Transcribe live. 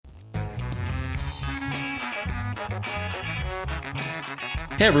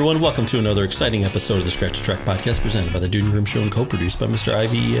Hey everyone, welcome to another exciting episode of the Scratch Track Podcast presented by the Dude and Grim Show and co-produced by Mr.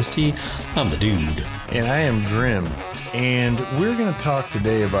 IVEST. I'm the Dude. And I am Grim. And we're going to talk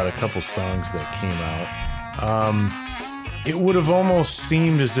today about a couple songs that came out. It would have almost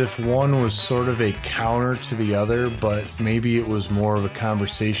seemed as if one was sort of a counter to the other, but maybe it was more of a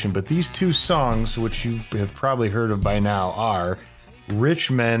conversation. But these two songs, which you have probably heard of by now, are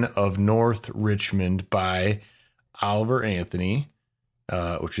Richmond of North Richmond by Oliver Anthony,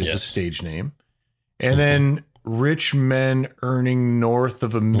 which is a stage name. And then Rich Men Earning North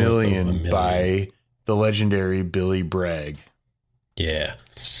of a Million by the legendary Billy Bragg. Yeah.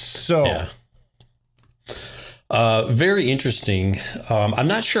 So, very interesting. I'm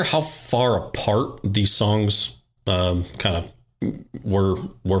not sure how far apart these songs kind of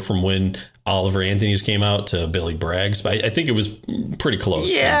were from when Oliver Anthony's came out to Billy Bragg's, but I think it was pretty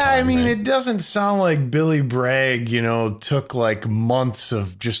close. Yeah, sometime, I mean, right? it doesn't sound like Billy Bragg, took like months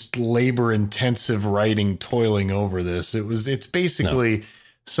of just labor intensive writing, toiling over this. It's basically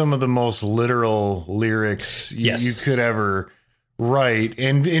some of the most literal lyrics you could ever write,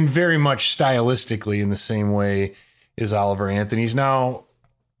 and very much stylistically in the same way as Oliver Anthony's. Now,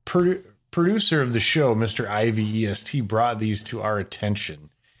 producer of the show, Mr. IVEST, brought these to our attention.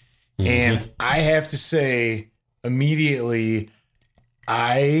 And I have to say, immediately,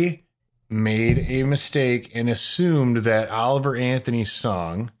 I made a mistake and assumed that Oliver Anthony's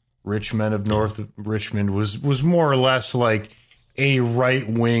song, Rich Men of North Richmond, was more or less like a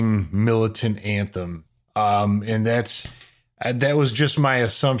right-wing militant anthem. And that was just my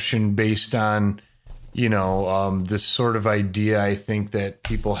assumption based on, this sort of idea I think that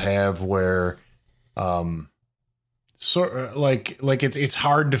people have where it's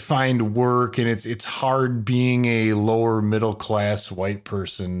hard to find work, and it's hard being a lower middle class white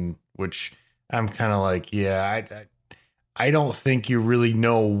person, which I'm kind of like, I don't think you really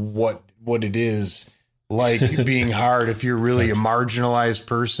know what it is like being hard. If you're really a marginalized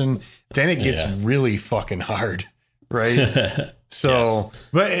person, then it gets really fucking hard, right? So,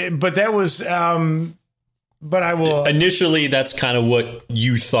 but that was but I will initially. That's kind of what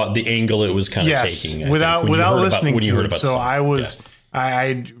you thought the angle it was kind of taking. Without listening to it. So I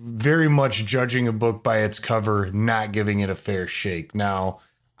I very much judging a book by its cover, not giving it a fair shake. Now,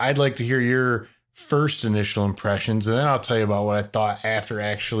 I'd like to hear your first initial impressions, and then I'll tell you about what I thought after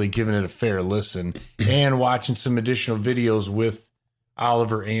actually giving it a fair listen and watching some additional videos with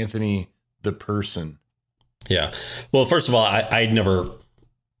Oliver Anthony, the person. Yeah. Well, first of all, I'd never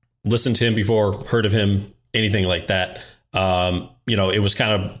listened to him before, heard of him, anything like that. It was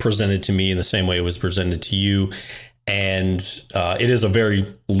kind of presented to me in the same way it was presented to you. And it is a very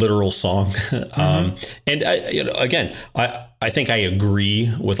literal song. And I think I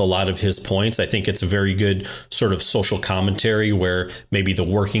agree with a lot of his points. I think it's a very good sort of social commentary where maybe the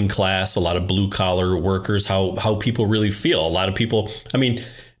working class, a lot of blue collar workers, how people really feel. A lot of people, I mean,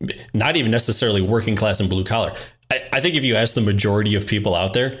 not even necessarily working class and blue collar. I think if you ask the majority of people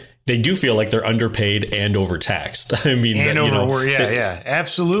out there, they do feel like they're underpaid and overtaxed. I mean, and overworked.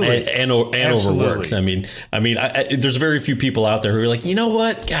 Absolutely. And overworked. I mean, there's very few people out there who are like, you know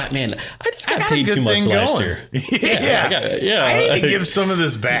what? God, man, I just got paid too much last year. I need to give some of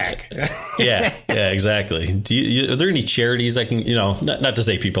this back. yeah, exactly. Are there any charities I can, not to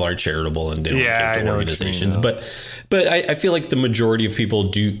say people aren't charitable and they don't give to organizations, but I feel like the majority of people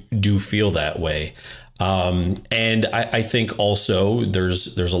do feel that way. And I think also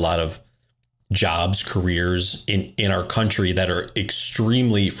there's a lot of jobs, careers in our country that are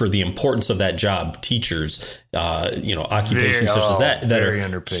extremely, for the importance of that job, teachers, occupations such as that are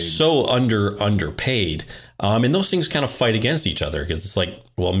underpaid. So underpaid. And those things kind of fight against each other because it's like,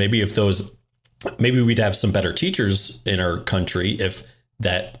 well, maybe we'd have some better teachers in our country if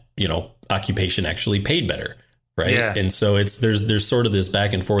that, occupation actually paid better. Right. Yeah. And so there's sort of this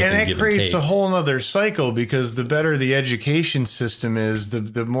back and forth. And that creates a whole nother cycle because the better the education system is,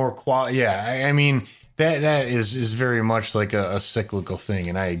 the more quality. Yeah. I mean, that is very much like a cyclical thing.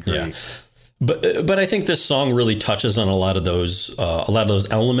 And I agree. Yeah. But I think this song really touches on a lot of those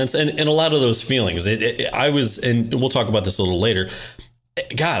elements and a lot of those feelings. And we'll talk about this a little later.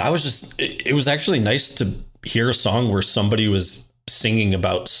 God, it was actually nice to hear a song where somebody was singing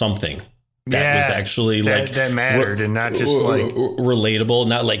about something. that was actually that mattered, and not just like relatable,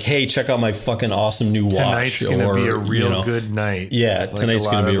 not like, hey, check out my fucking awesome new watch. Tonight's gonna be a real good night. Yeah, like tonight's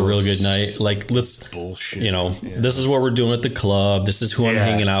gonna be a real good night. Like, let's bullshit. This is what we're doing at the club. This is who I'm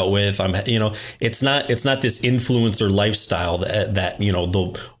hanging out with. It's not this influencer lifestyle that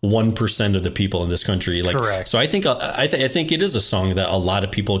the 1% of the people in this country like. Correct. So I think it is a song that a lot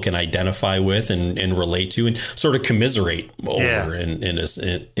of people can identify with and relate to and sort of commiserate over in a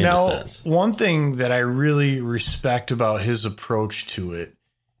sense. One thing that I really respect about his approach to it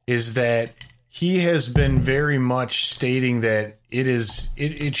is that he has been very much stating that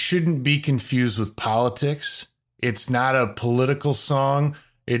it shouldn't be confused with politics. It's not a political song.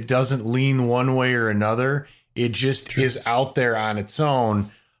 It doesn't lean one way or another. It just is out there on its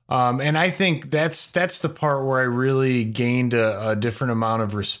own. And I think that's the part where I really gained a different amount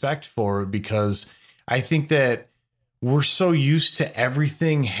of respect for it, because I think that we're so used to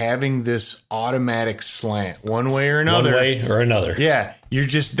everything having this automatic slant one way or another. One way or another. Yeah.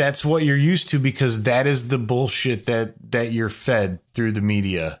 That's what you're used to, because that is the bullshit that you're fed through the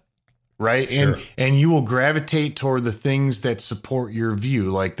media. Right. Sure. And you will gravitate toward the things that support your view,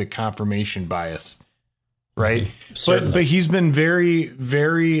 like the confirmation bias. Right. Mm-hmm. But he's been very,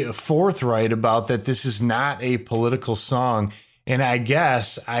 very forthright about that. This is not a political song. And I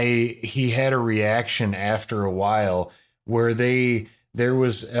guess he had a reaction after a while where there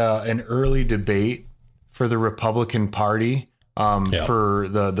was an early debate for the Republican Party for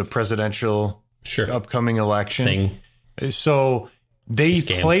the presidential upcoming election. So they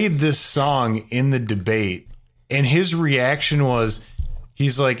played this song in the debate, and his reaction was,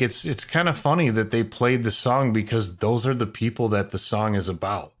 he's like, it's kind of funny that they played the song because those are the people that the song is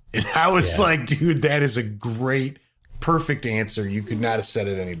about. And I was like, dude, that is a great, perfect answer. You could not have said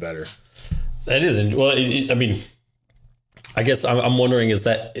it any better. That isn't. Well, I mean, I guess I'm wondering, is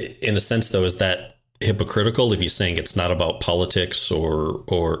that, in a sense, though, is that hypocritical if he's saying it's not about politics or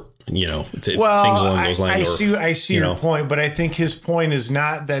things along those lines? I see your point, but I think his point is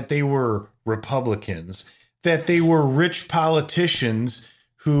not that they were Republicans, that they were rich politicians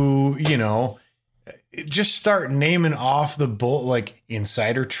who, just start naming off the like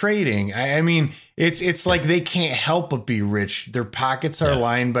insider trading. I mean, it's like they can't help but be rich. Their pockets are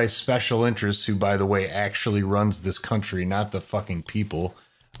lined by special interests, who, by the way, actually runs this country, not the fucking people.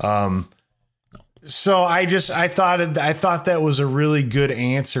 So I thought that was a really good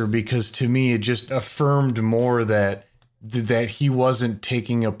answer, because to me, it just affirmed more that he wasn't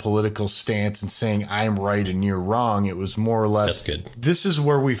taking a political stance and saying I'm right and you're wrong. It was more or less, that's good. This is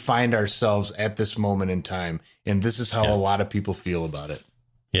where we find ourselves at this moment in time, and this is how a lot of people feel about it.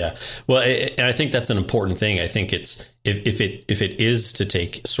 Yeah. Well, and I think that's an important thing. I think it's if it is to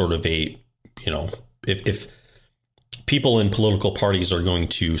take sort of a, if people in political parties are going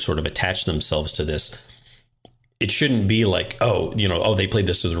to sort of attach themselves to this, it shouldn't be like, they played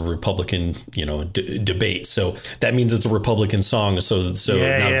this as a Republican, debate. So that means it's a Republican song. So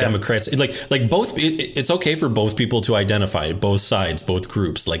now Democrats, like both, it's okay for both people to identify both sides, both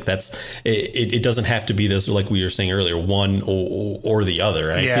groups. Like it doesn't have to be this, like we were saying earlier, one or the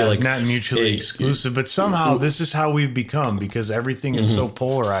other. I feel like not mutually exclusive, but somehow this is how we've become, because everything is so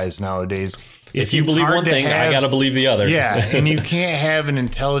polarized nowadays. If you believe one thing, I got to believe the other. Yeah. And you can't have an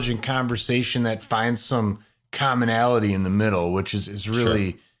intelligent conversation that finds some commonality in the middle, which is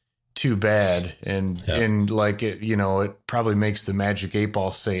really too bad. And like it, it probably makes the Magic 8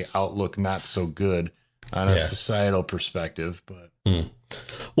 Ball say outlook not so good on a societal perspective. But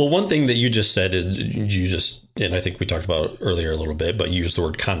well, one thing that you just said is and I think we talked about earlier a little bit, but you used the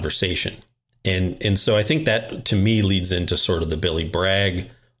word conversation. And so I think that to me leads into sort of the Billy Bragg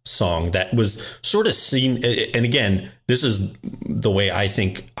song that was sort of seen. And again, this is the way I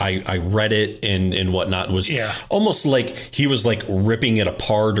think I read it and whatnot, was almost like he was like ripping it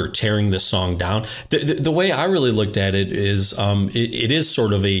apart or tearing the song down. The way I really looked at it is it is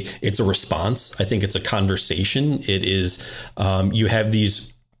sort of it's a response. I think it's a conversation. It is you have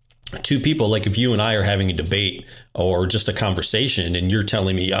these two people, like if you and I are having a debate or just a conversation and you're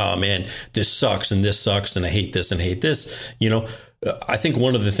telling me, oh man, this sucks and I hate this and hate this, I think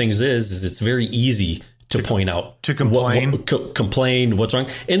one of the things is it's very easy to point out, to complain, complain what's wrong.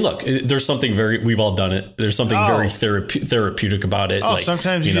 And look, there's something we've all done it. There's something very therapeutic about it.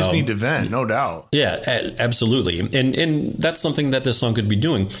 Sometimes you just need to vent, no doubt. Yeah, absolutely. And that's something that this song could be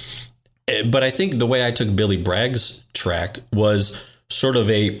doing. But I think the way I took Billy Bragg's track was sort of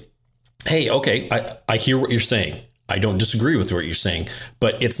hey, okay, I hear what you're saying. I don't disagree with what you're saying,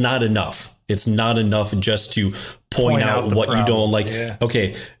 but it's not enough. It's not enough just to point out what you don't like. Yeah.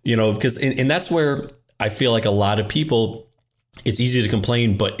 Okay. Because and that's where I feel like a lot of people it's easy to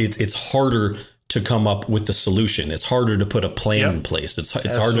complain, but it's harder to come up with the solution. It's harder to put a plan in place. It's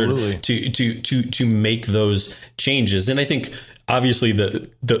harder to make those changes. And I think obviously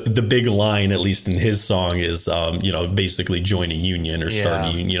the big line, at least in his song, is basically join a union or start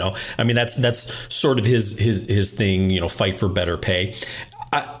a union. I mean, that's sort of his thing. Fight for better pay.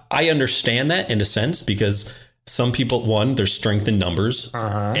 I understand that in a sense, because some people, one, there's strength in numbers,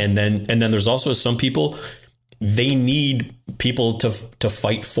 and then there's also some people, they need people to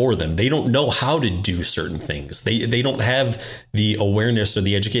fight for them. They don't know how to do certain things. They don't have the awareness or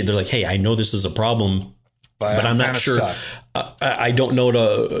the education. They're like, hey, I know this is a problem, but I'm not sure. I don't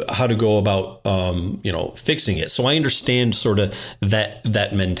know how to go about fixing it. So I understand sort of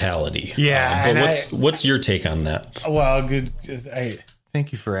that mentality. Yeah. But what's your take on that? Well, good.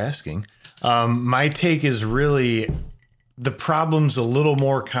 Thank you for asking. My take is really the problem's a little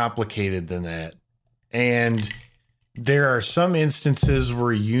more complicated than that. And there are some instances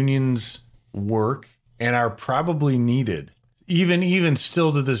where unions work and are probably needed, even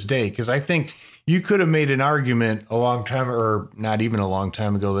still to this day. Because I think you could have made an argument a long time, or not even a long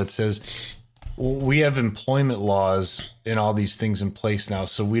time ago, that says we have employment laws and all these things in place now,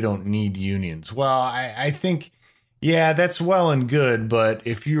 so we don't need unions. Well, I think, yeah, that's well and good. But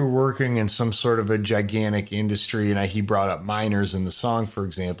if you're working in some sort of a gigantic industry, and he brought up miners in the song, for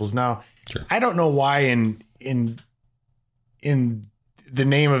examples. Now, sure. I don't know why in the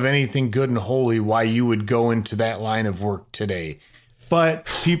name of anything good and holy, why you would go into that line of work today, but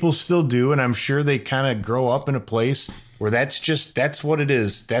people still do. And I'm sure they kind of grow up in a place where that's what it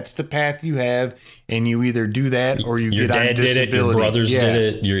is. That's the path you have. And you either do that or you get on disability. Your dad did it. Your brothers did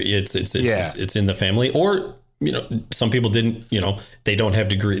it. It's in the family. Or, some people didn't, they don't have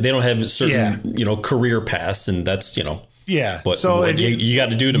degree. They don't have certain, career paths, and that's, Yeah. But so you got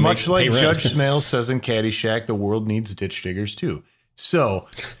to do to much make like pay Judge Smale says in Caddyshack, the world needs ditch diggers too. So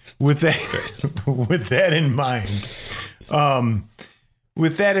with that in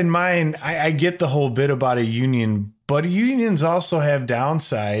mind, I get the whole bit about a union, but unions also have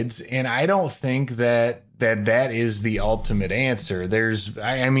downsides, and I don't think that is the ultimate answer.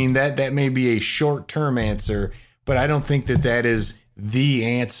 That may be a short-term answer, but I don't think that is the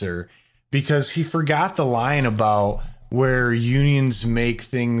answer, because he forgot the line about where unions make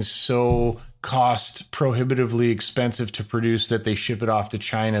things so cost prohibitively expensive to produce that they ship it off to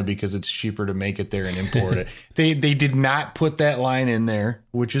China because it's cheaper to make it there and import it. They did not put that line in there,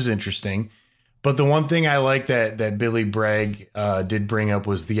 which is interesting. But the one thing I like that Billy Bragg did bring up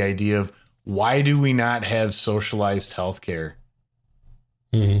was the idea of, why do we not have socialized healthcare?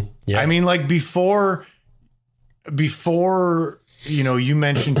 Mm-hmm. Yeah. I mean, like before, you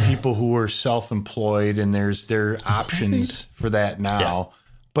mentioned people who are self-employed, and there are options for that now. Yeah.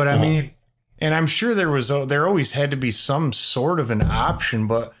 But I mean, and I'm sure there always had to be some sort of an option,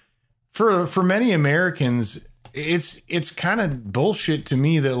 but for many Americans, it's kind of bullshit to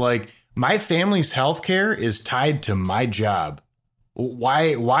me that, like, my family's healthcare is tied to my job.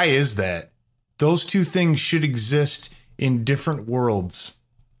 Why is that? Those two things should exist in different worlds.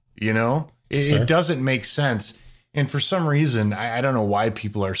 It doesn't make sense. And for some reason, I don't know why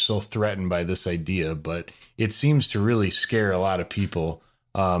people are so threatened by this idea, but it seems to really scare a lot of people.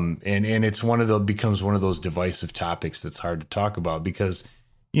 And it's becomes one of those divisive topics that's hard to talk about, because,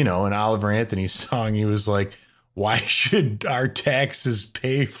 in Oliver Anthony's song, he was like, why should our taxes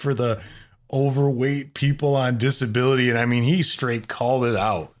pay for the overweight people on disability? And I mean, he straight called it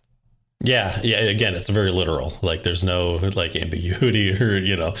out. Yeah. Again, it's very literal. Like, there's no like ambiguity or,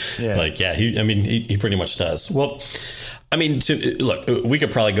 he pretty much does. Well, I mean, look, we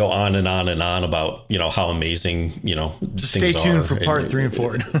could probably go on and on and on about, how amazing, just stay tuned for part 3 and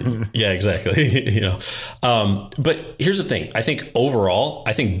 4. Yeah, exactly. But here's the thing. I think overall,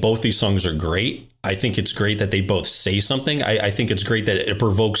 both these songs are great. I think it's great that they both say something. I think it's great that it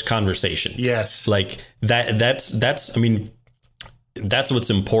provokes conversation. Yes. Like that's what's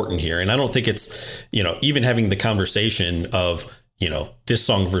important here. And I don't think it's, even having the conversation of, this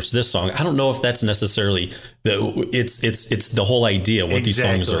song versus this song. I don't know if that's necessarily it's the whole idea what these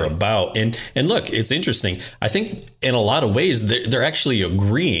songs are about. And look, it's interesting. I think in a lot of ways they're actually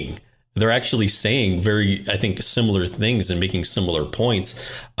agreeing. They're actually saying very, I think, similar things and making similar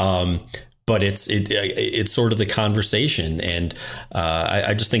points. But it's sort of the conversation. And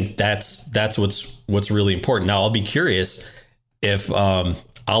I just think that's what's really important. Now, I'll be curious if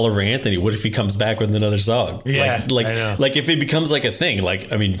Oliver Anthony, what if he comes back with another song? Yeah, like if it becomes like a thing,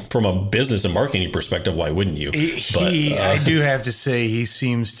 like, I mean, from a business and marketing perspective, why wouldn't you? I do have to say, he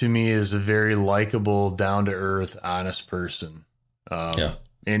seems to me as a very likable, down to earth, honest person.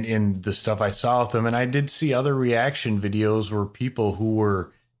 in the stuff I saw with them. And I did see other reaction videos where people who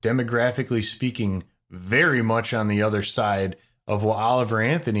were demographically speaking very much on the other side of what Oliver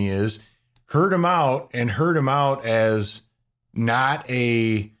Anthony is, heard him out as not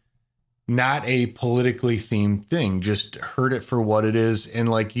a politically themed thing, just heard it for what it is. And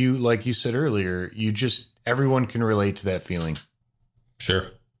like you said earlier, everyone can relate to that feeling. Sure.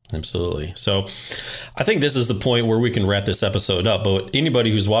 Absolutely. So I think this is the point where we can wrap this episode up. But anybody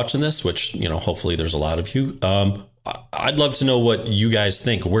who's watching this, which, hopefully there's a lot of you, I'd love to know what you guys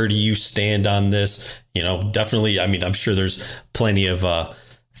think. Where do you stand on this? Definitely. I mean, I'm sure there's plenty of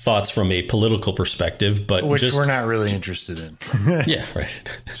thoughts from a political perspective, but which we're not really interested in. Yeah,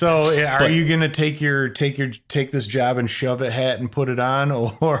 right. So are you going to take this job and shove it hat and put it on,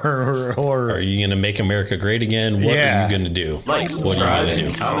 or are you going to make America great again? What are you going to do? Like, what are you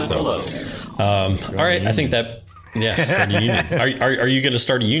going to do? All right. I think that, start a union. Are you going to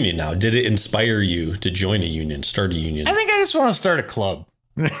start a union now? Did it inspire you to join a union, start a union? I think I just want to start a club.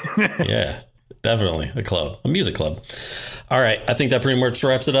 Yeah, definitely a music club. All right. I think that pretty much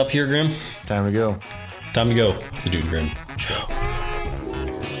wraps it up here, Grim. Time to go. The Dude and Grim Show.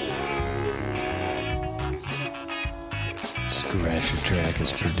 Scratch a Track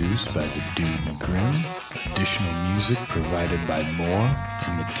is produced by the Dude and Grim. Additional music provided by Moore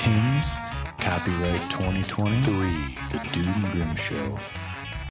and the Tings. Copyright 2023, The Dude and Grim Show.